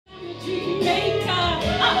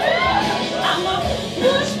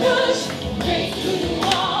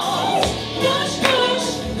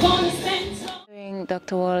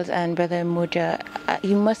Dr. Walls and Brother Umoja,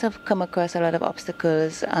 you must have come across a lot of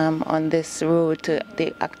obstacles on this road to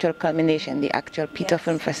the actual culmination, the actual Piton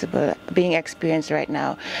Film Festival being experienced right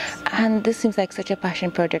now. And this seems like such a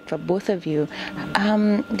passion project for both of you.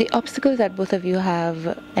 The obstacles that both of you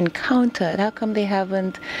have encountered, how come they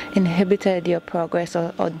haven't inhibited your progress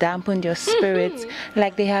or dampened your spirits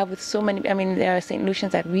like they have with so many? I mean, there are St.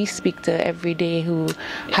 Lucians that we speak to every day who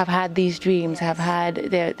have had these dreams, have had,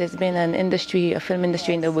 there's been an industry, a film industry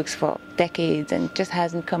in the works for decades and just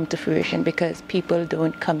hasn't come to fruition because people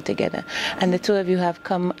don't come together. And the two of you have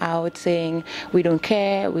come out saying, we don't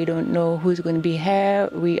care, we don't know who's going to be here,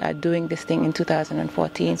 we are doing this thing in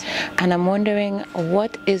 2014. And I'm wondering,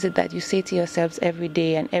 what is it that you say to yourselves every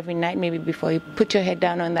day and every night, maybe before you put your head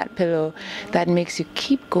down on that pillow, that makes you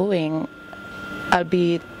keep going,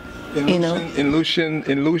 albeit in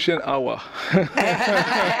Lucian hour.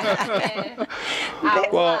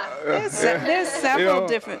 Well, there's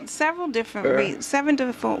several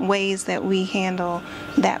different ways that we handle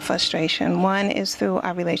that frustration. One is through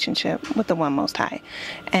our relationship with the One Most High,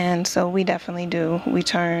 and so we definitely do. We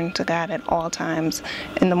turn to God at all times,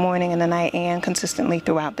 in the morning, in the night, and consistently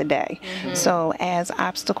throughout the day. So as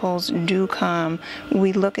obstacles do come,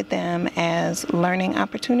 we look at them as learning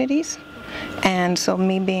opportunities. And so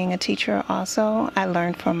me being a teacher also, I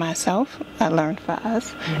learned for myself, I learned for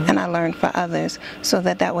us, and I learned for others, so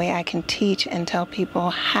that way I can teach and tell people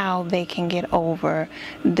how they can get over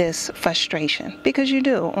this frustration. Because you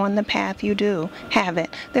do, on the path you do have it.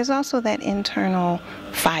 There's also that internal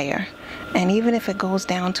fire. And even if it goes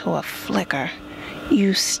down to a flicker,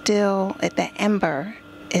 you still, the ember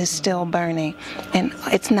is still burning and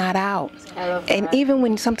it's not out. And even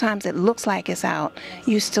when sometimes it looks like it's out,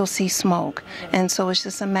 you still see smoke. And so it's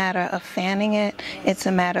just a matter of fanning it. It's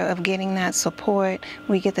a matter of getting that support.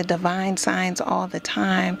 We get the divine signs all the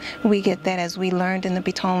time. We get that, as we learned in the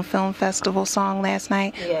Piton Film Festival song last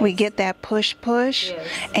night. We get that push,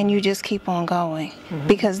 and you just keep on going.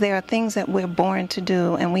 Because there are things that we're born to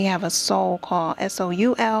do, and we have a soul call,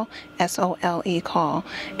 SOUL, call,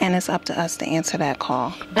 and it's up to us to answer that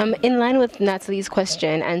call. In line with Natalie's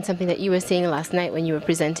question and something that you were saying last night when you were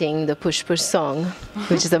presenting the Push song,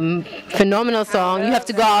 which is a phenomenal song. You have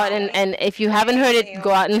to go out and if you haven't heard it,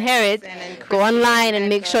 go out and hear it. Go online and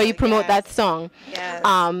make sure you promote that song.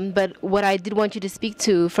 But what I did want you to speak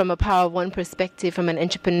to from a Power of One perspective, from an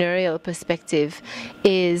entrepreneurial perspective,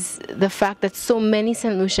 is the fact that so many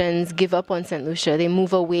St. Lucians give up on St. Lucia. They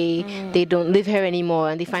move away, they don't live here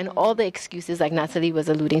anymore, and they find all the excuses, like Natalie was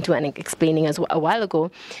alluding to and explaining as a while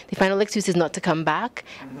ago. They find all the excuses not to come back,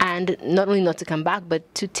 and not only not to come back,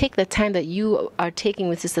 but to take the time that you are taking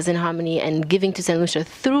with Sisters in Harmony and giving to St. Lucia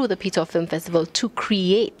through the Piton Film Festival to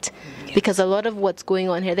create. Because a lot of what's going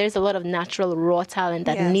on here, there's a lot of natural raw talent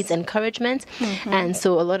that needs encouragement, and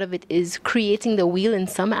so a lot of it is creating the wheel in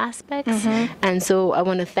some aspects. And so I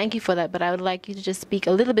want to thank you for that, but I would like you to just speak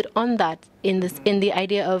a little bit on that in the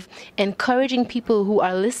idea of encouraging people who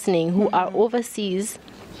are listening, who are overseas,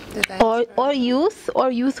 or youth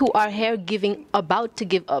who are here about to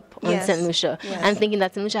give up on St. Lucia and thinking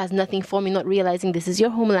that St. Lucia has nothing for me, not realizing this is your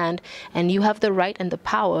homeland and you have the right and the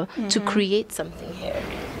power to create something here.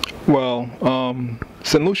 Well,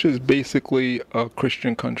 St. Lucia is basically a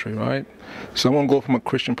Christian country, right? So I want to go from a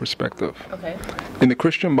Christian perspective. Okay. In the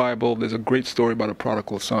Christian Bible, there's a great story about a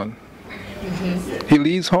prodigal son. He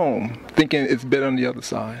leaves home thinking it's better on the other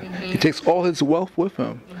side. He takes all his wealth with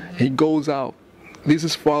him. He goes out, leaves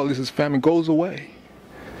his father, leaves his family, goes away.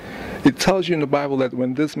 It tells you in the Bible that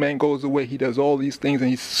when this man goes away, he does all these things and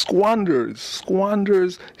he squanders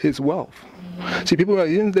his wealth. See, people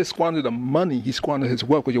he didn't just squander the money, he squandered his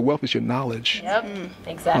wealth, because your wealth is your knowledge.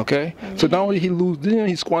 Exactly. Okay? So not only didn't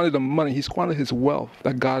he squander the money, he squandered his wealth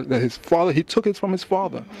that his father, he took it from his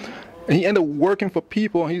father. And he ended up working for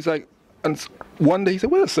people, and he's like, and one day he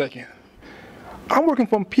said, wait a second. I'm working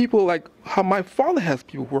for people like how my father has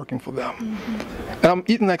people working for them. And I'm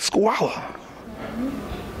eating like squalor.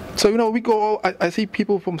 So, we go, I see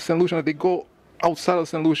people from St. Lucia, they go outside of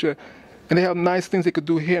St. Lucia, and they have nice things they could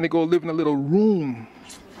do here, and they go live in a little room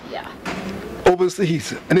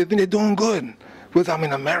overseas, and they think they're doing good. Whereas I'm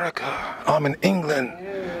in America, I'm in England,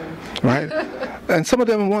 right? And some of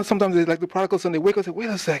them, sometimes they like the prodigal son, they wake up and say, wait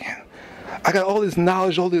a second, I got all this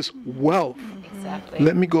knowledge, all this wealth.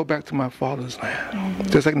 Let me go back to my father's land.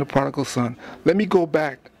 Just like the prodigal son. Let me go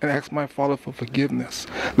back and ask my father for forgiveness.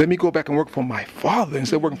 Let me go back and work for my father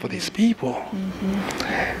instead of working for these people.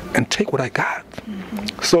 And take what I got.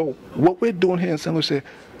 So what we're doing here in St. Lucia,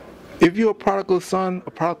 if you're a prodigal son,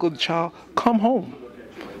 a prodigal child, come home.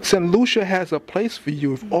 St. Lucia has a place for you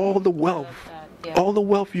with all the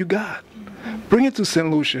wealth you got. Bring it to St.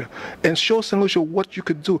 Lucia and show St. Lucia what you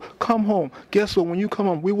could do. Come home. Guess what? When you come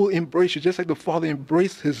home, we will embrace you just like the father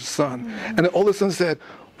embraced his son. And the older son said,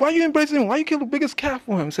 why are you embracing him? Why you kill the biggest calf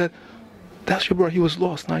for him? He said, that's your brother. He was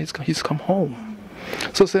lost. Now he's come home.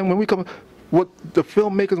 So saying when we come, what the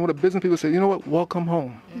filmmakers and what the business people say, you know what? Welcome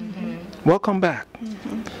home. Welcome back.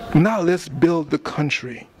 Now let's build the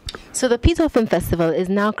country. So the Piton Film Festival is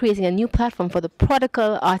now creating a new platform for the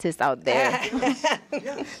prodigal artists out there.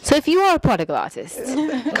 So if you are a prodigal artist,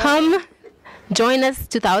 come join us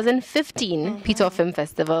 2015 Piton Film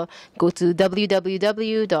Festival. Go to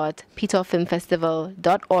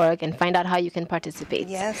www.pitonfilmfestival.org and find out how you can participate.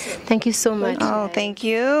 Yes. Thank you so much. Oh, thank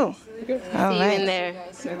you. See you in there.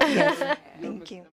 Yes. Thank you.